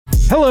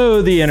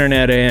Hello, the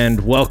internet, and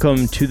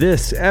welcome to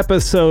this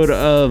episode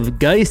of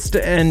Geist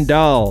and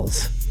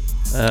Dolls.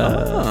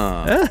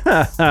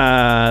 That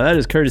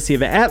is courtesy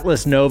of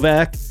Atlas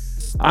Novak.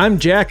 I'm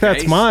Jack,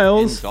 that's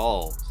Miles.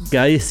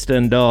 Geist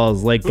and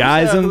Dolls, like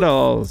guys and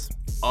dolls.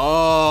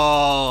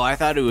 Oh, I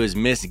thought it was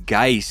Miss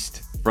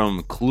Geist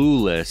from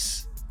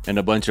Clueless and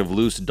a bunch of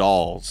loose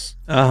dolls.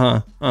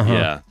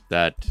 Yeah,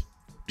 that. Do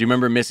you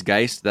remember Miss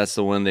Geist? That's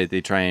the one that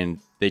they try and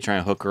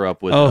hook her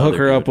up with. Oh, hook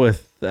her up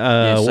with.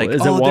 Yeah, it's like,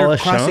 is it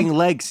Wallace they're crossing Shawn?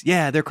 legs.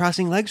 Yeah, they're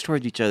crossing legs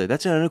towards each other.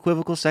 That's an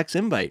unequivocal sex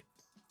invite.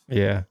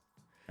 Yeah,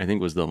 I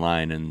think was the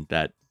line, and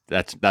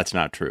that's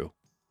not true.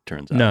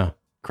 Turns out, no,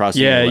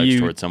 crossing your legs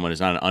towards someone is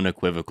not an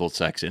unequivocal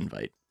sex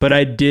invite. But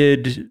I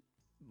did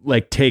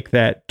take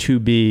that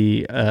to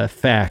be a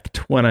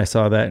fact when I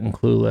saw that in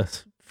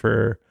Clueless.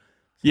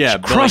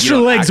 Cross your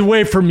legs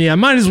away from me. I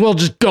might as well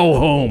just go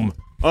home.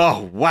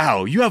 Oh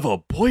wow, you have a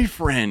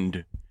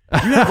boyfriend.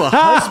 You have a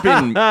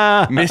husband,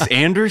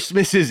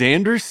 Mrs.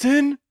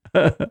 Anderson?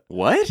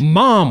 What?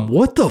 Mom,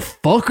 what the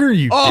fuck are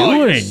you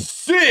doing? You're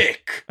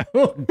sick.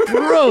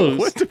 Gross.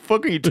 What the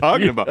fuck are you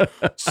talking about?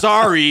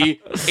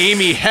 Sorry,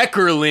 Amy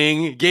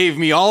Heckerling gave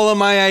me all of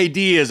my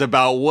ideas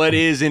about what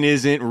is and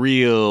isn't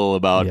real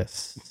about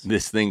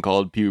this thing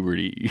called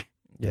puberty.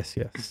 Yes.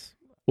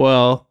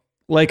 Well,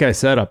 like I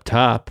said up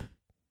top,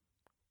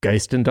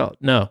 Geist and Doll.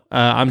 No,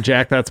 I'm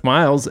Jack, that's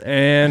Miles,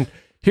 and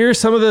here's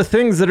some of the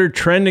things that are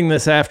trending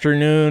this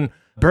afternoon.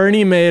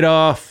 Bernie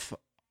Madoff,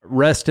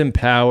 rest in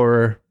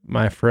power,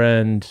 my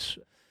friend.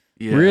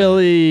 Yeah.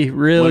 Really.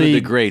 One of the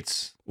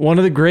greats. One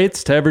of the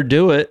greats to ever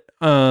do it.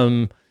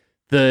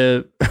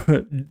 The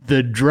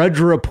Drudge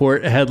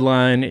Report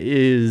headline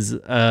is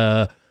Madoff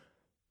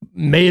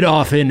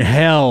in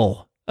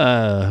hell,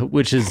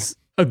 which is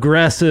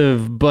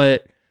aggressive,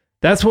 but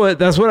that's what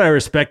I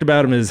respect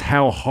about him is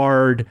how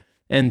hard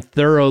and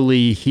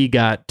thoroughly he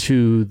got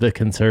to the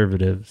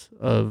conservatives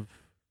of,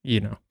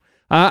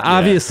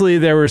 obviously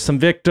there were some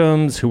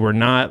victims who were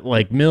not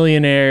like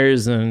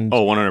millionaires and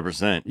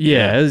 100%.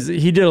 Yeah.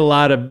 He did a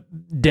lot of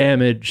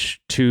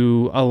damage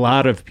to a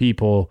lot of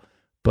people,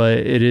 but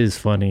it is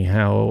funny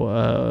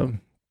how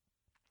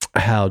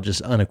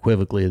just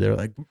unequivocally they're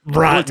like,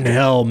 rotten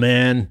hell,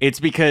 man. It's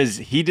because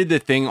he did the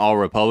thing all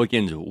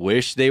Republicans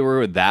wish they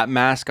were that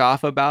mask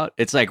off about.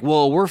 It's like,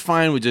 well, we're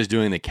fine with just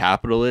doing the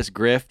capitalist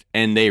grift,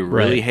 and they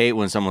really hate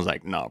when someone's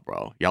like, no,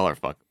 bro, y'all are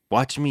fuck.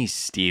 Watch me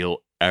steal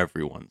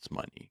everyone's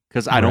money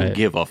because I don't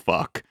give a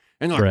fuck.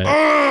 And they're like,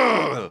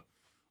 I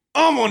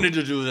wanted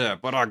to do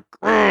that, but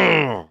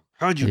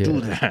how'd you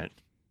do that?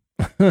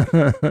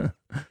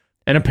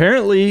 And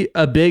apparently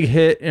a big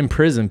hit in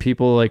prison.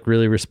 People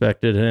really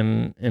respected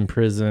him in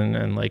prison,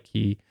 and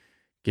he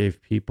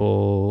gave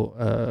people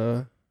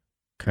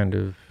kind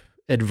of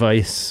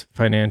advice,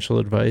 financial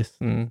advice.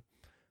 And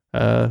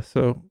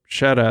so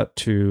shout out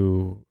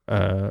to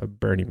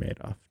Bernie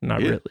Madoff. Not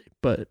really,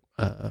 but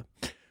no,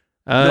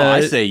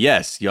 I say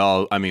yes,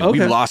 y'all. I mean, we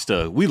lost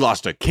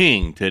a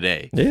king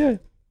today. Yeah.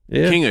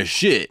 King of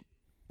shit.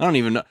 I don't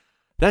even know.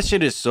 That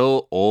shit is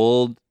so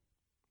old,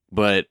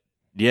 but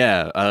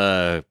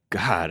yeah,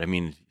 God, I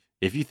mean,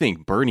 if you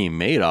think Bernie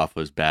Madoff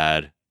was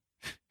bad,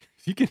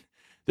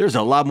 there's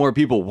a lot more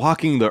people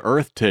walking the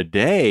earth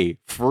today,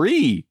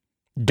 free.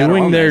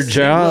 Doing their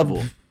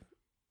job.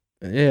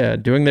 Yeah,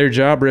 doing their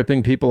job,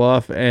 ripping people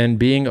off and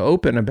being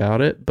open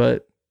about it,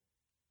 but,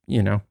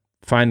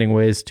 finding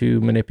ways to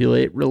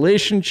manipulate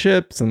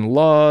relationships and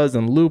laws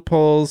and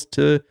loopholes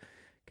to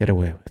get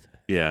away with it.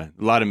 Yeah,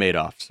 a lot of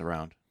Madoffs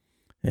around.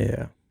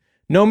 Yeah.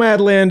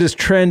 Nomadland is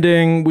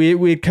trending.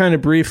 We kind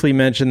of briefly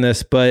mentioned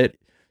this, but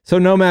so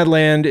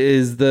Nomadland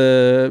is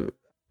the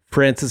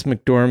Frances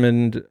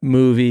McDormand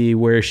movie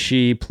where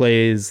she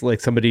plays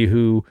somebody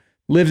who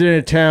lived in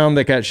a town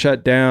that got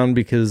shut down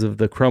because of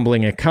the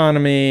crumbling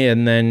economy,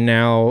 and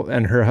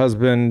her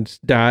husband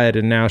died,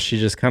 and now she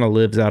just kind of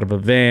lives out of a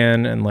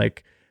van, and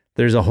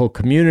there's a whole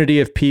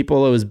community of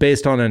people. It was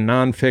based on a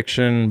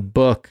nonfiction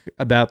book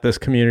about this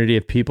community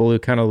of people who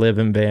kind of live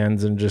in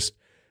vans and just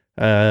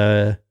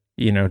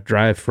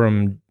drive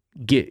from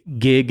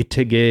gig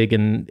to gig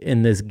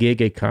in this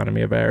gig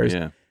economy of ours.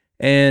 Yeah.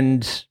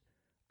 And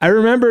I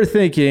remember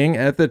thinking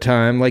at the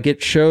time,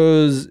 it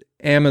shows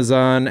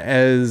Amazon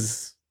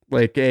as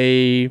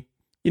a,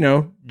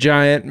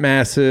 giant,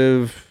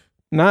 massive,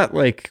 not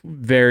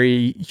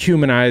very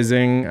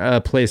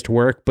humanizing place to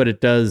work, but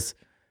it does,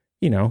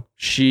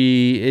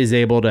 she is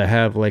able to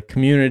have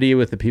community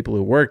with the people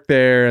who work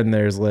there. And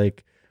there's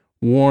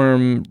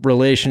warm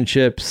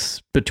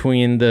relationships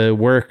between the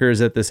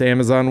workers at this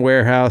Amazon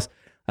warehouse.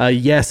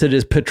 Yes, it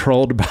is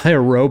patrolled by a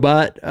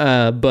robot,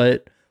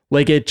 but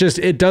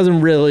it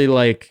doesn't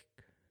really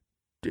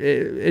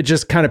it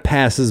just kind of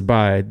passes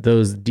by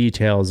those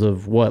details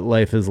of what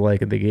life is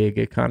like in the gig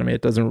economy.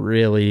 It doesn't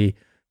really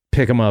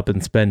pick them up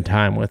and spend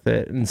time with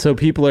it. And so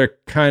people are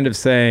kind of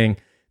saying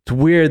it's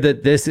weird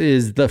that this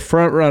is the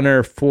front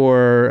runner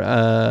for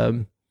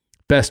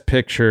Best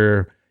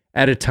Picture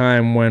at a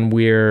time when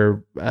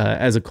we're,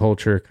 as a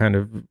culture, kind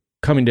of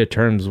coming to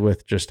terms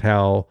with just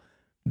how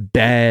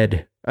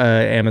bad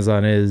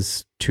Amazon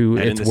is to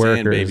Head its in the workers.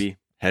 sand, baby.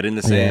 Head in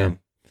the sand.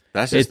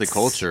 That's just the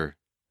culture.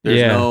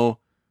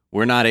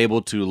 We're not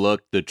able to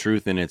look the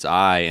truth in its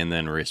eye and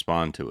then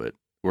respond to it.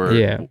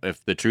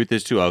 If the truth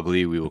is too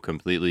ugly, we will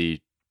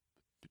completely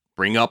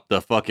bring up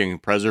the fucking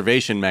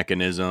preservation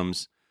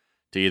mechanisms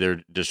to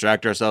either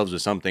distract ourselves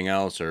with something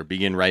else or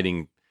begin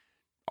writing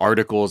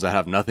articles that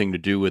have nothing to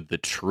do with the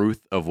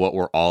truth of what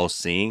we're all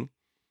seeing.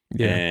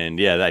 Yeah. And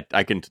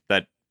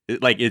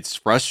it's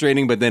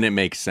frustrating, but then it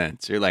makes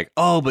sense. You're like,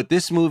 oh, but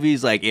this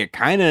movie's like, it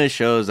kind of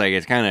shows like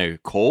it's kind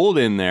of cold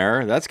in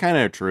there. That's kind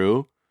of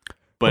true.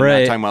 But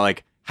not talking about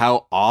like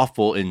how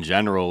awful in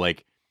general,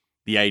 like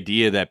the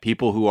idea that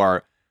people who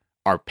are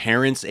our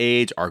parents'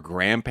 age, our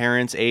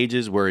grandparents'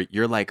 ages, where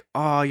you're like,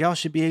 oh, y'all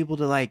should be able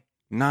to like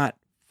not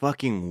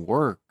fucking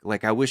work.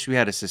 Like, I wish we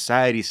had a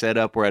society set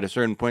up where at a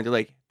certain point they're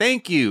like,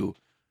 thank you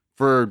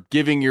for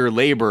giving your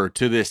labor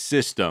to this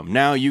system.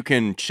 Now you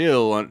can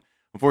chill.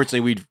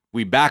 Unfortunately,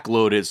 we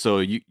backload it, so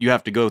you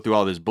have to go through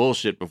all this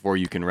bullshit before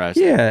you can rest.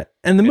 Yeah,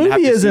 and the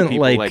movie isn't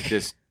like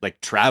this,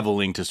 like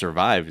traveling to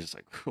survive. It's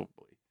like, oh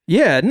boy.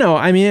 Yeah, no,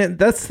 I mean,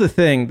 that's the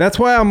thing. That's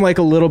why I'm like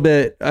a little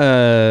bit,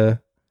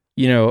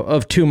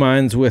 of two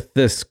minds with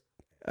this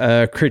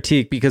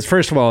critique, because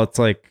first of all, it's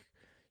like,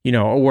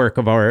 a work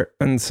of art.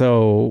 And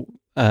so,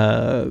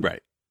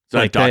 right. It's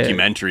not a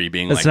documentary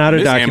being it's not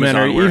a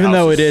documentary, even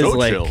though it is so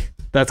like, chill.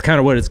 That's kind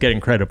of what it's getting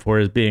credit for,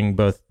 is being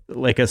both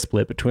like a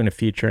split between a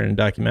feature and a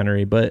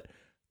documentary. But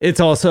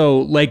it's also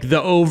like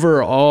the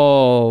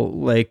overall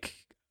like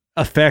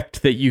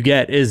effect that you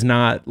get is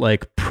not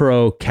like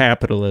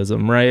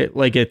pro-capitalism, right?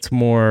 Like it's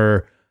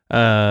more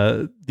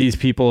these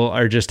people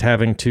are just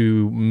having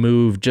to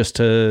move just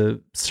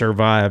to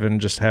survive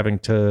and just having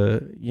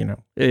to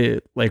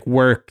like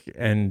work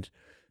and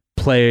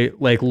play,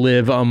 like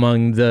live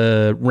among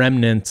the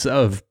remnants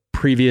of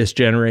previous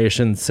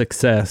generations'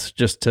 success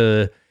just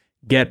to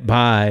get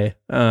by.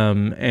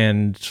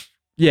 And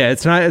yeah,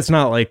 it's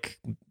not like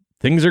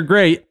things are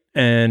great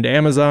and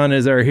Amazon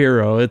is our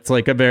hero. It's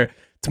like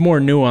it's more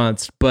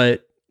nuanced,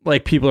 but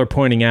like people are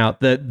pointing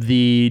out that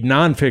the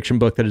nonfiction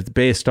book that it's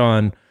based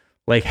on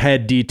like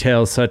had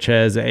details such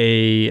as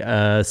a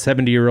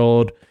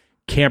 70-year-old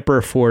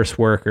camper force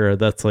worker.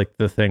 That's like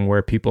the thing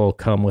where people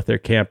come with their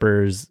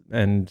campers,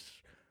 and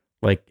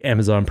like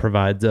Amazon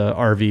provides a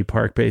RV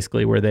park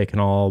basically where they can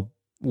all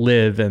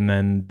live, and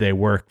then they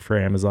work for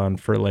Amazon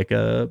for like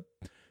a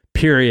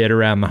period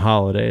around the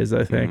holidays,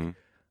 I think.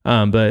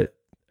 Mm-hmm. But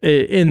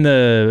in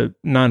the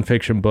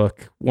nonfiction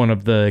book, one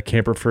of the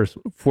camper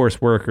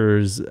force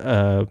workers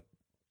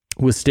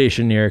was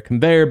stationed near a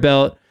conveyor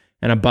belt,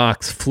 and a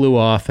box flew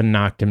off and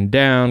knocked him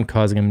down,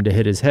 causing him to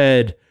hit his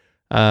head.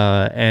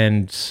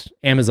 And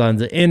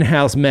Amazon's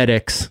in-house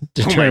medics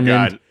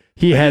determined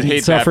he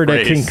hadn't suffered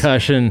a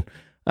concussion,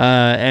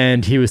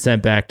 and he was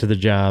sent back to the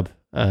job.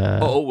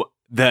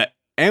 The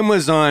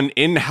Amazon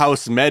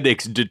in-house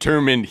medics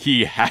determined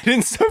he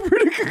hadn't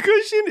suffered a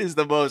concussion is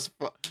the most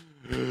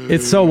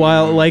It's so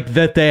wild, like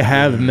that they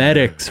have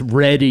medics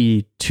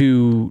ready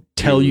to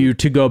tell you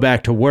to go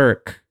back to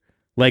work.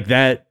 Like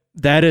that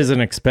is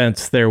an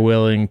expense they're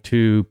willing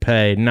to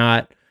pay,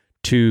 not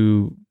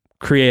to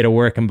create a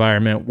work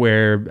environment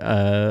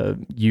where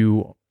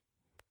you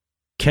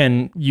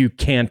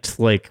can't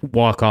like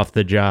walk off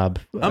the job.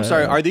 I'm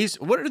sorry, are these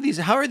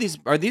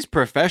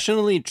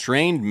professionally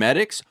trained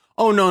medics?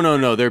 Oh,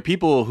 no. They're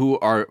people who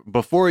are,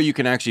 before you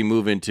can actually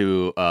move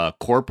into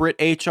corporate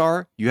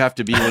HR, you have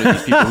to be one of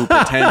these people who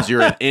pretends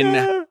you're an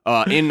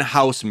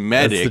in-house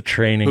medic. That's the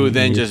training who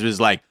then just is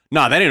like,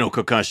 nah, that ain't no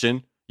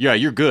concussion. Yeah,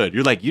 you're good.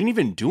 You're like, you didn't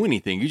even do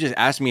anything. You just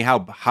asked me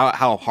how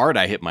hard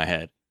I hit my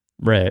head.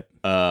 Right.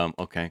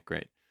 Okay,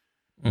 great.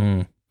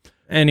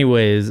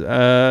 Anyways,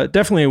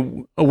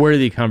 definitely a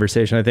worthy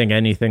conversation. I think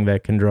anything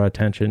that can draw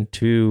attention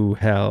to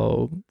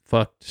how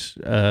fucked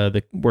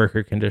the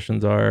worker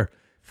conditions are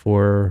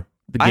for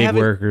the gig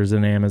workers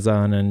in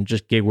Amazon and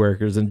just gig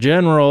workers in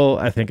general,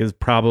 I think is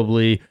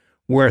probably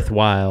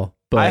worthwhile.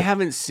 But I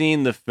haven't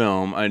seen the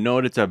film. I know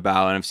what it's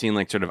about, and I've seen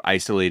like sort of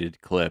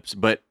isolated clips,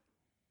 but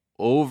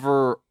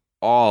overall,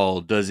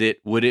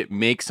 would it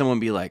make someone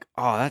be like,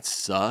 oh, that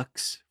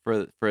sucks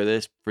for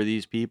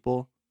these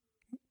people?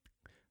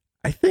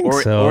 I think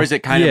so. Or is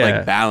it kind of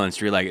like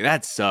balanced? You're like,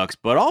 that sucks,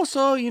 but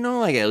also,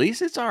 like at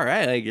least it's all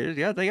right.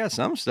 Like, they got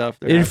some stuff.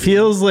 It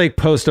feels like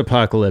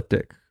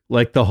post-apocalyptic.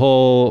 Like the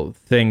whole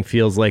thing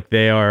feels like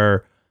they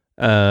are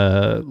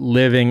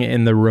living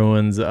in the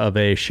ruins of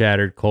a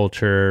shattered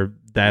culture.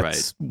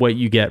 That's right. What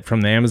you get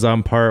from the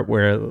Amazon part,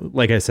 where,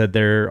 like I said,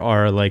 there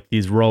are like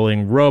these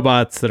rolling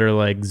robots that are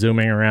like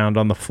zooming around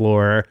on the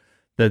floor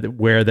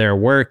where they're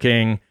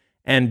working.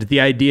 And the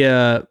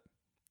idea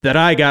that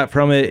I got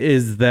from it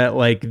is that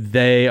like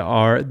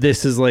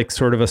this is like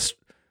sort of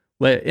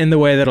in the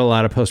way that a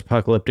lot of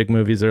post-apocalyptic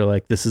movies are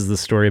like, this is the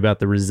story about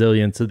the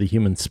resilience of the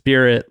human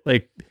spirit.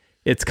 Like,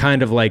 it's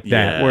kind of like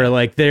that, where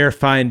like they're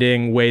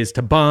finding ways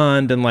to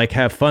bond and like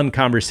have fun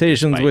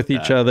conversations with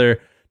each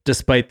other,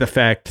 despite the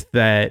fact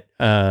that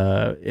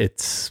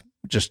it's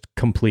just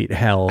complete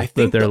hell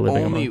that they're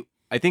living among.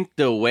 I think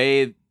the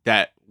way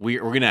that we're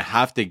going to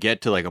have to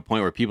get to like a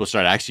point where people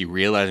start actually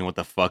realizing what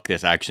the fuck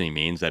this actually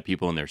means, that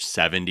people in their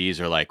 70s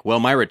are like, well,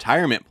 my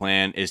retirement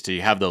plan is to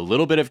have the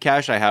little bit of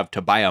cash I have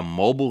to buy a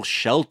mobile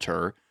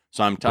shelter.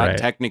 So I'm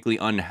technically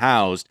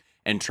unhoused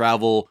and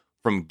travel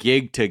from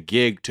gig to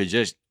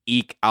just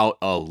eke out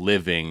a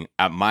living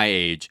at my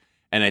age.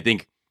 And I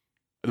think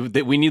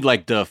that we need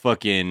like the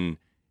fucking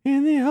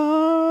in the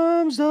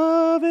arms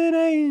of an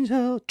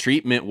angel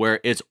treatment where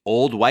it's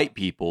old white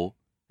people.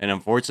 And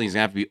unfortunately, it's going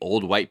to have to be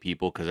old white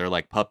people because they're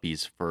like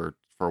puppies for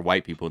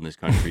white people in this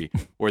country,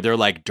 where they're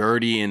like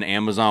dirty in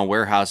Amazon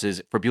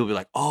warehouses for people to be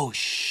like, oh,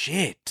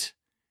 shit.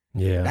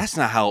 Yeah. That's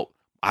not how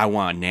I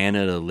want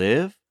Nana to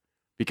live.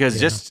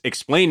 Because just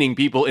explaining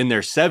people in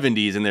their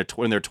 70s and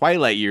in their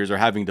twilight years are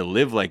having to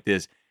live like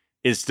this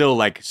is still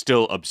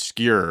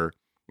obscure.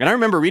 And I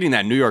remember reading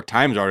that New York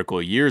Times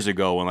article years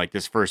ago when like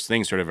this first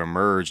thing sort of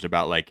emerged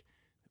about like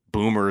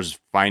boomers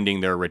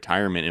finding their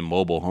retirement in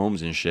mobile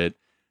homes and shit.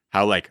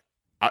 How like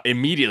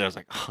immediately I was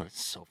like, oh,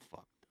 it's so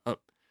fucked up.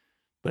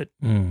 But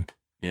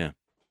yeah, I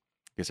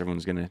guess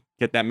everyone's going to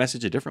get that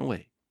message a different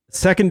way.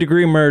 Second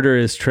degree murder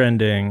is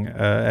trending,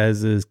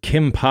 as is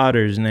Kim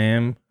Potter's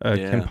name.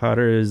 Kim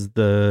Potter is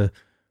the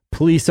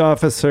police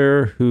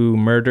officer who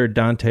murdered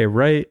Dante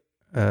Wright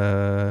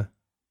in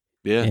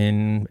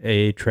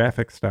a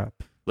traffic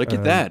stop. Look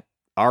at that.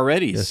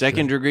 Already,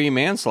 second degree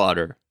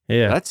manslaughter.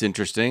 Yeah. That's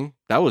interesting.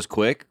 That was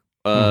quick.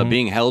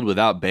 Being held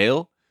without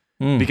bail.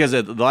 Because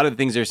a lot of the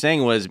things they're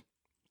saying was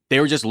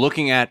they were just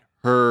looking at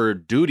her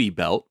duty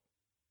belt,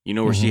 you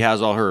know, where she has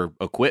all her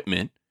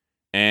equipment,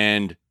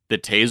 and the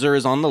taser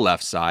is on the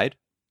left side,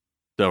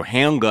 the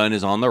handgun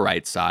is on the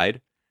right side,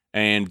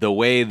 and the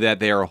way that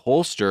they are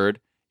holstered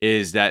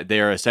is that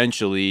they're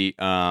essentially,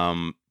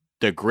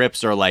 the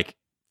grips are like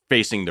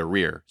facing the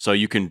rear. So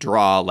you can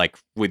draw like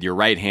with your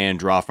right hand,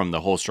 draw from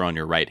the holster on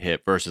your right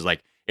hip, versus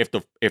like if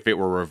it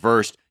were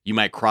reversed, you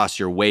might cross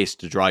your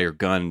waist to draw your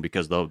gun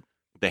because the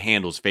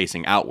handle's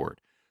facing outward.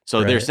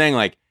 So they're saying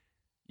like,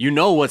 you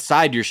know what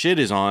side your shit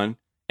is on,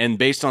 and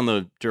based on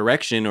the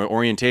direction or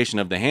orientation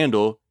of the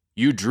handle,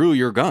 you drew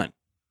your gun.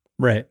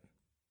 Right.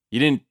 You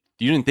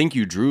didn't think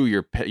you drew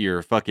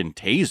your fucking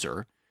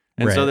taser.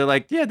 And so they're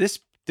like, yeah, this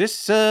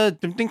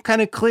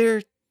kind of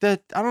clear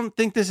that I don't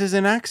think this is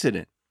an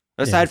accident.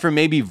 Aside from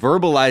maybe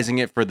verbalizing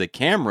it for the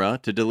camera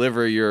to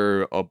deliver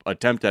your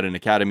attempt at an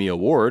Academy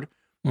Award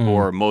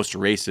for most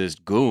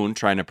racist goon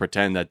trying to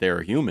pretend that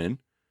they're human.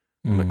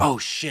 I'm like, oh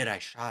shit, I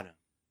shot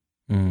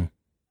him.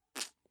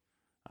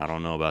 I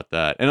don't know about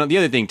that. And the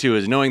other thing too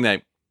is knowing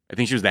that I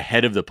think she was the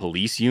head of the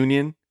police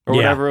union or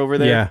whatever over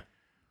there. Yeah.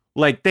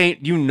 Like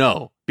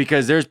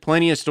because there's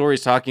plenty of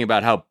stories talking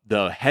about how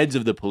the heads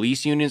of the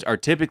police unions are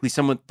typically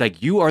someone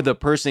like you are the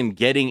person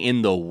getting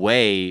in the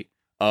way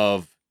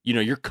of, you know,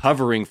 you're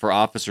covering for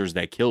officers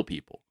that kill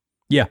people.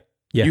 Yeah.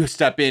 Yeah. You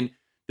step in.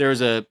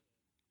 There's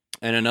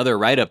another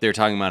write-up there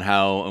talking about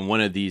how in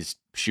one of these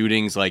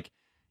shootings, like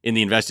in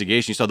the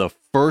investigation, you saw the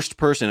first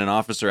person an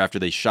officer after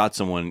they shot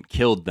someone,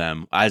 killed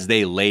them as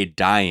they lay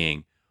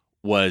dying,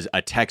 was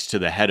a text to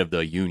the head of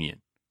the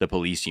union, the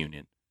police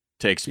union,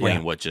 to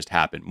explain what just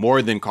happened,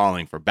 more than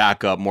calling for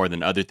backup, more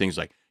than other things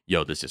like,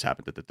 yo, this just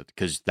happened,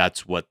 because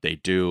that's what they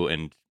do.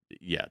 And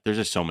yeah, there's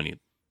just so many.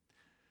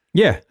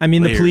 Yeah. I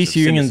mean, the police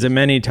unions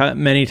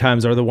many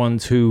times are the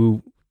ones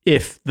who,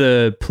 if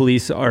the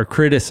police are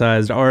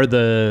criticized, are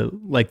they're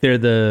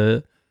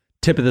the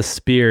tip of the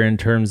spear in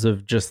terms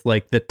of just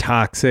like the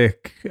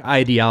toxic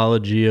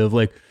ideology of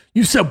like,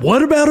 you said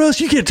what about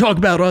us? You can't talk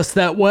about us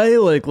that way.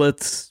 Like,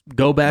 let's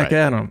go back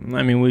at them.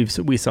 I mean,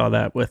 we saw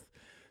that with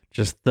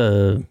just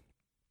the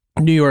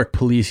New York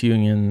police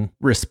union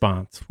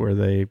response where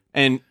they...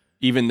 And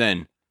even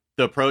then,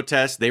 the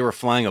protests, they were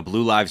flying a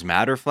Blue Lives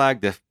Matter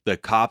flag. The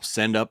cops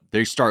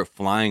they start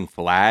flying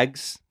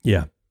flags.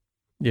 Yeah.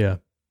 Yeah.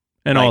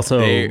 And like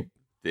also...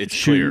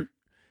 it's clear.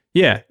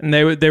 Yeah. And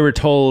they were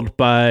told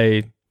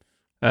by...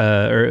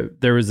 or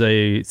there was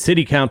a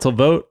city council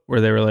vote where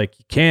they were like,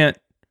 you can't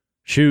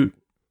shoot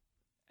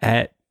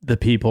at the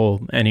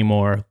people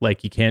anymore.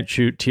 Like, you can't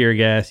shoot tear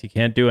gas. You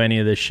can't do any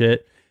of this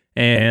shit.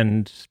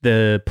 And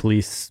the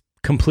police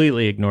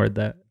completely ignored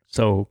that.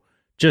 So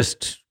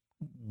just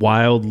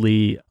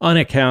wildly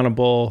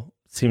unaccountable,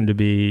 seem to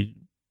be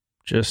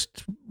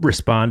just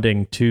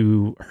responding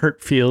to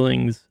hurt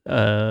feelings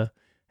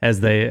as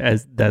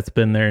that's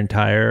been their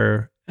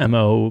entire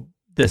MO,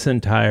 this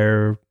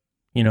entire,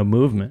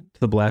 movement,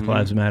 the Black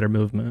Lives Matter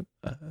movement,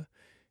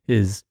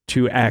 is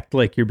to act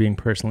like you're being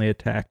personally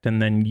attacked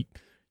and then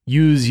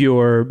use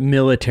your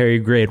military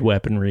grade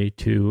weaponry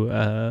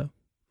to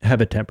have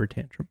a temper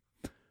tantrum.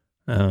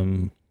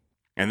 And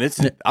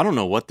this, I don't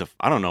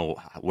know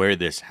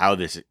how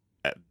this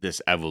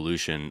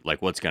evolution,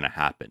 like what's going to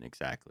happen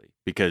exactly,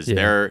 because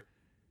they're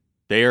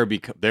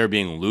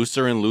being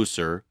looser and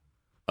looser.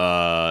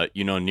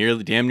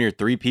 Nearly damn near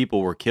 3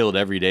 people were killed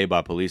every day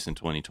by police in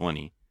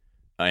 2020.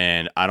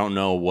 And I don't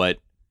know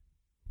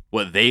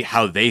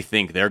how they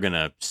think they're going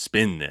to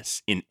spin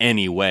this in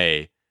any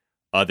way.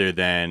 other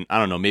than, I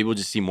don't know, maybe we'll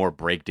just see more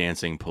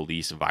breakdancing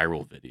police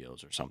viral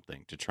videos or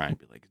something to try and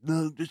be like,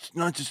 no, it's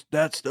not just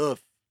that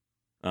stuff.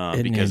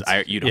 Because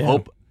you'd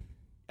hope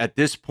at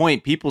this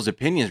point, people's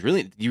opinions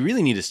you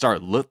really need to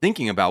start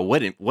thinking about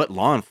what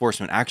law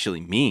enforcement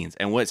actually means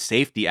and what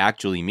safety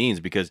actually means.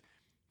 Because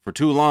for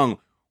too long,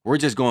 we're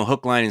just going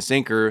hook, line, and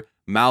sinker,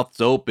 mouths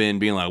open,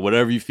 being like,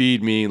 whatever you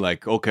feed me,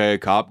 like, okay,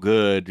 cop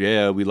good.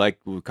 Yeah, we like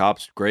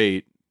cops,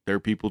 great. They're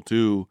people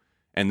too.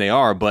 And they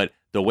are. But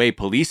the way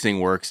policing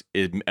works,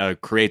 it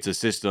creates a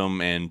system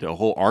and a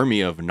whole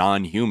army of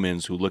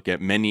non-humans who look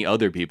at many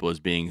other people as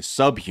being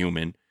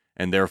subhuman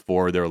and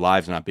therefore their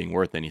lives not being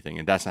worth anything.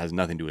 And that has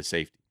nothing to do with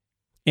safety.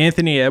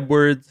 Anthony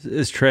Edwards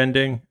is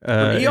trending in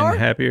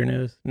happier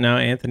news. No,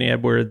 Anthony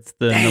Edwards,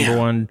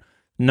 the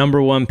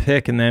number one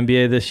pick in the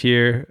NBA this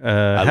year.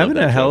 Having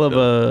a hell of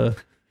a...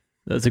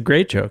 That's a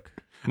great joke.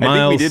 Miles,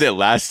 I think we did it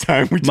last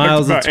time.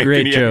 Miles, it's a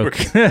great joke.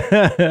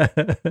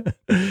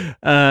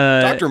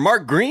 Dr.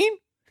 Mark Green?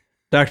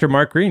 Dr.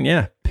 Mark Green,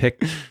 yeah.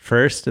 Picked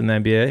first in the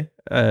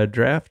NBA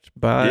draft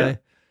by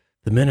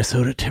the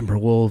Minnesota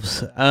Timberwolves.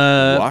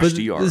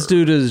 This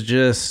dude is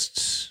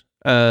just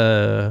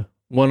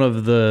one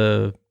of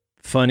the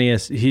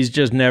funniest. He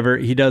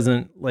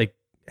doesn't like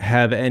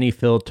have any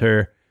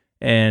filter.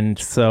 And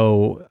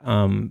so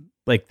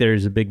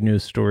there's a big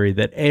news story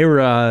that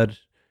A-Rod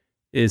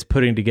is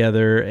putting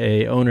together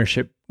a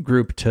ownership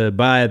group to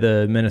buy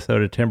the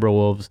Minnesota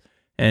Timberwolves,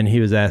 and he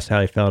was asked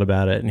how he felt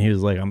about it, and he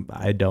was like,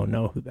 I don't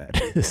know who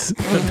that is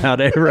about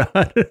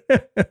A-Rod.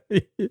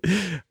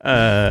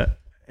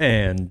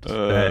 And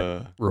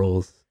that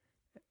rules.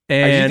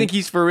 And do you think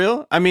he's for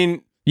real? I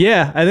mean,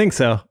 yeah, I think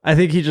so. I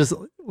think he just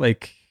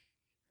like,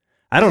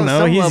 I don't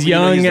know. He's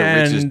young, he's the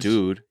richest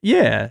dude.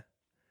 Yeah.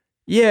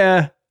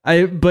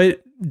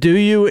 But do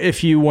you,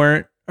 if you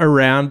weren't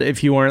around,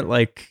 if you weren't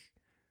like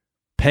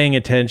paying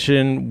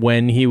attention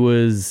when he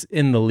was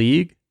in the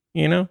league,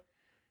 you know?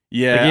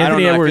 Yeah, like I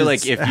don't know. Edwards, I feel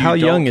like if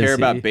you don't care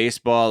about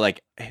baseball,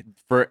 like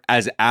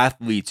as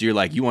athletes, you're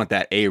like, you want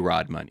that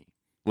A-Rod money.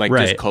 Like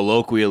just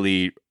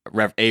colloquially,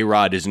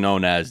 A-Rod is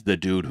known as the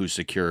dude who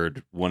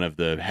secured one of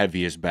the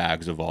heaviest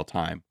bags of all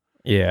time.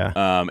 Yeah.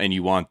 And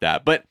you want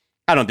that. But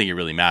I don't think it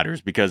really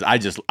matters because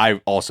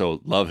I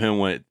also love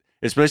him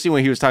especially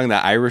when he was talking to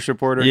that Irish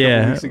reporter a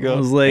couple weeks ago.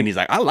 And he's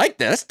like, I like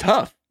that. That's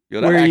tough. Yo,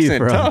 that where are accent you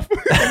from? Tough.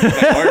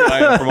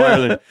 I'm from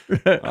Ireland.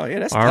 Oh yeah,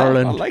 that's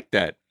Ireland. Tough.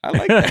 I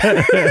like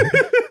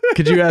that.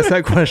 Could you ask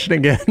that question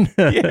again?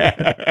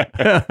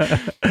 Yeah.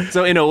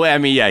 So in a way, I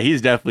mean, yeah,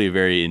 he's definitely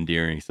very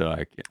endearing. So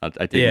I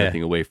take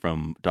nothing away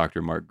from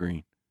Dr. Mark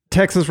Green.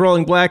 Texas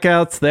rolling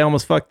blackouts. They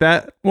almost fucked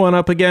that one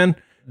up again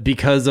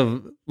because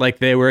of like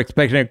they were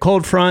expecting a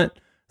cold front.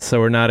 So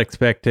we're not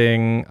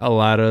expecting a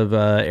lot of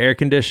air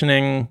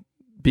conditioning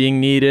being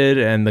needed,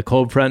 and the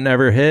cold front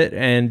never hit.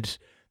 And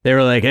they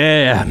were like,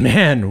 hey,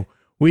 man,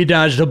 we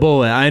dodged a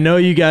bullet. I know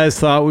you guys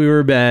thought we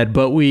were bad,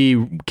 but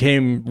we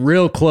came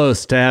real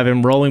close to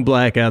having rolling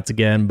blackouts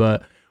again,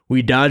 but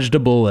we dodged a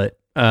bullet.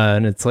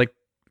 And it's like,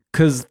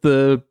 because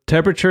the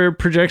temperature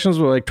projections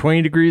were like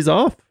 20 degrees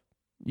off.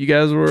 You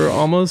guys were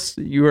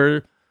you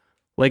were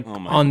like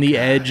on the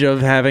edge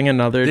of having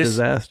another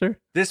disaster.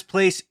 This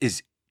place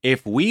is,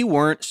 if we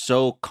weren't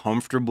so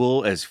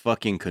comfortable as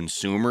fucking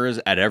consumers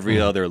at every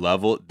other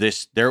level,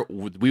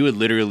 we would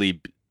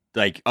literally...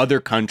 Like other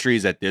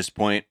countries at this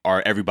point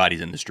everybody's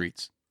in the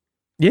streets.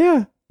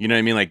 Yeah. You know what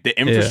I mean? Like the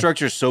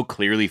infrastructure is so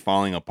clearly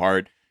falling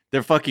apart.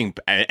 Their fucking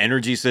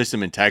energy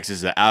system in Texas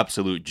is an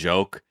absolute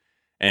joke.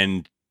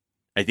 And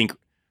I think,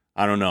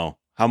 I don't know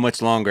how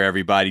much longer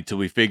everybody till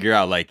we figure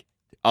out like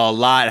a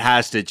lot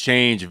has to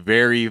change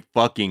very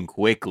fucking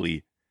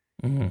quickly.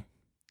 Mm-hmm.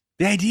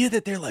 The idea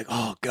that they're like,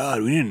 oh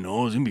God, we didn't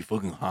know it was going to be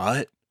fucking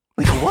hot.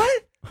 Like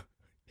what?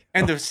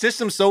 And the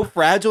system's so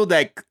fragile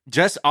that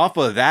just off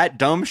of that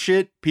dumb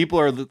shit, people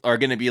are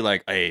going to be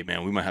like, hey,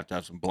 man, we might have to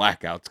have some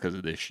blackouts because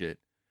of this shit.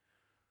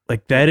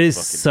 Like, that is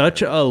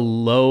such a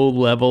low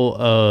level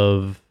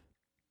of,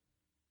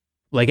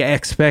 like,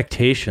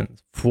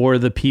 expectations for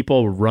the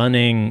people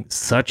running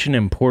such an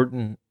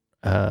important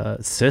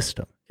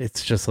system.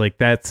 It's just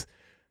like,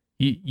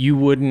 you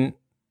wouldn't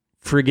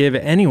forgive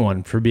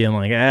anyone for being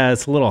like,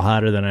 it's a little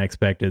hotter than I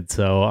expected,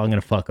 so I'm going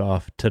to fuck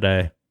off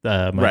today.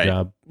 My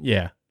job.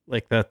 Yeah.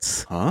 Like that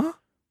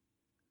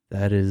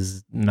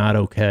is not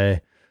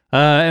okay.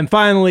 And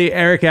finally,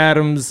 Eric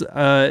Adams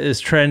is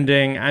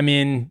trending. I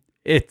mean,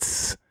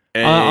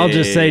 I'll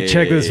just say,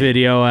 check this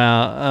video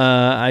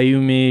out.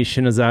 Ayumi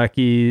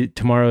Shinozaki,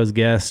 tomorrow's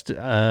guest.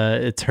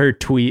 It's her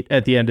tweet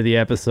at the end of the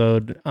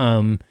episode.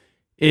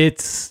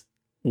 It's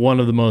one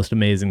of the most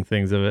amazing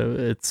things of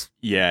it.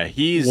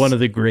 He's one of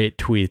the great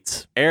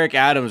tweets. Eric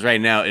Adams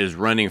right now is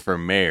running for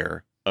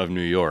mayor of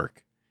New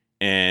York,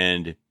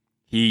 and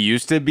he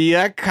used to be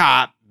a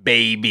cop,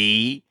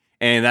 baby.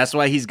 And that's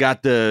why he's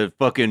got the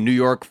fucking New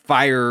York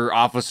Fire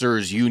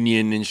Officers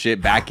Union and shit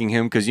backing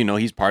him. Because,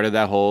 he's part of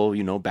that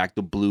whole, back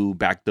to blue,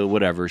 back to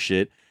whatever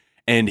shit.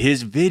 And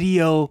his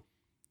video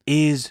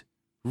is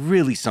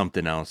really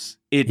something else.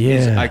 It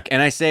is,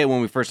 and I say it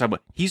when we first talk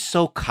about, he's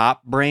so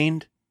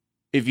cop-brained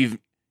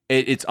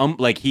it's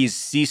like he's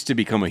ceased to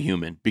become a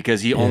human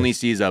because he only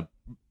sees a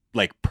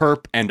like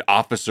perp and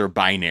officer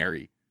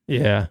binary.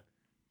 Yeah.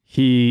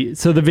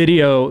 So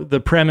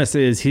the premise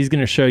is he's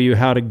going to show you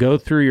how to go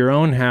through your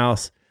own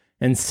house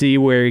and see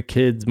where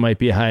kids might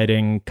be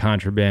hiding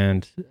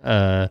contraband.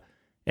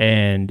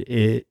 And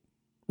it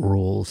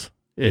rules.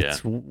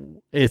 It's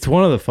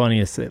one of the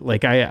funniest.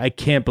 Like I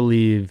can't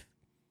believe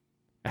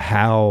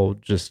how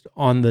just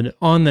on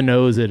the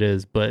nose it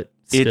is, but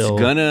still.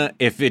 It's gonna,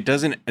 if it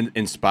doesn't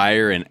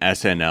inspire an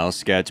SNL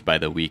sketch by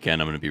the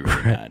weekend, I'm gonna be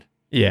really mad.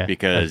 Yeah,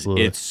 because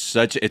absolutely. it's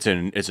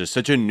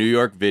such a New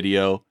York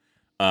video,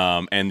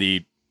 and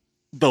the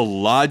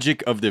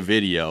logic of the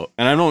video,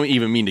 and I don't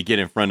even mean to get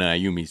in front of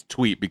Ayumi's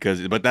tweet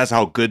but that's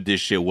how good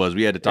this shit was.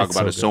 We had to talk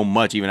about it so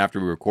much even after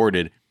we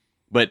recorded,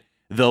 but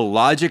the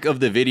logic of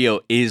the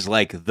video is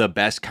like the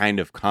best kind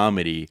of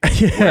comedy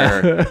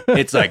where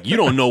it's like, you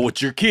don't know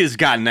what your kids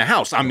got in the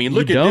house. I mean,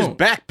 look at this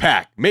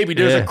backpack. Maybe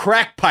there's a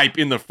crack pipe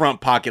in the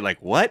front pocket.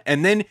 Like, what?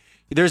 And then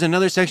there's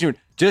another section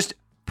just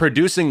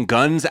producing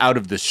guns out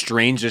of the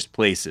strangest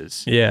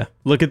places. Yeah.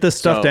 Look at this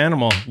stuffed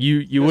animal.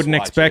 You wouldn't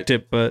expect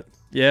it, but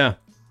yeah.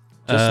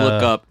 Just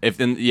look up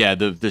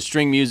the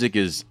string music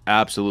is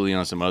absolutely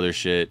on some other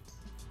shit.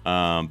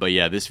 But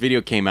yeah, this video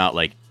came out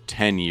like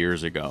 10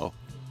 years ago.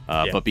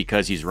 But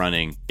because he's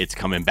running, it's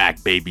coming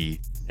back, baby,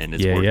 and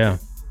it's working.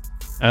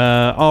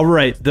 Yeah. All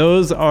right,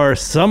 those are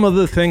some of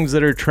the things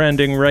that are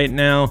trending right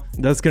now.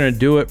 That's going to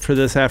do it for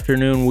this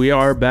afternoon. We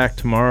are back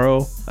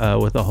tomorrow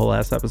with a whole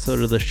ass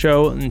episode of the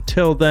show.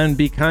 Until then,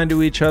 be kind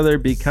to each other,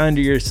 be kind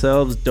to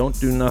yourselves. Don't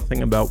do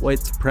nothing about white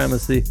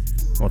supremacy.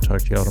 We'll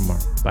talk to y'all tomorrow.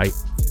 Bye.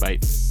 Bye.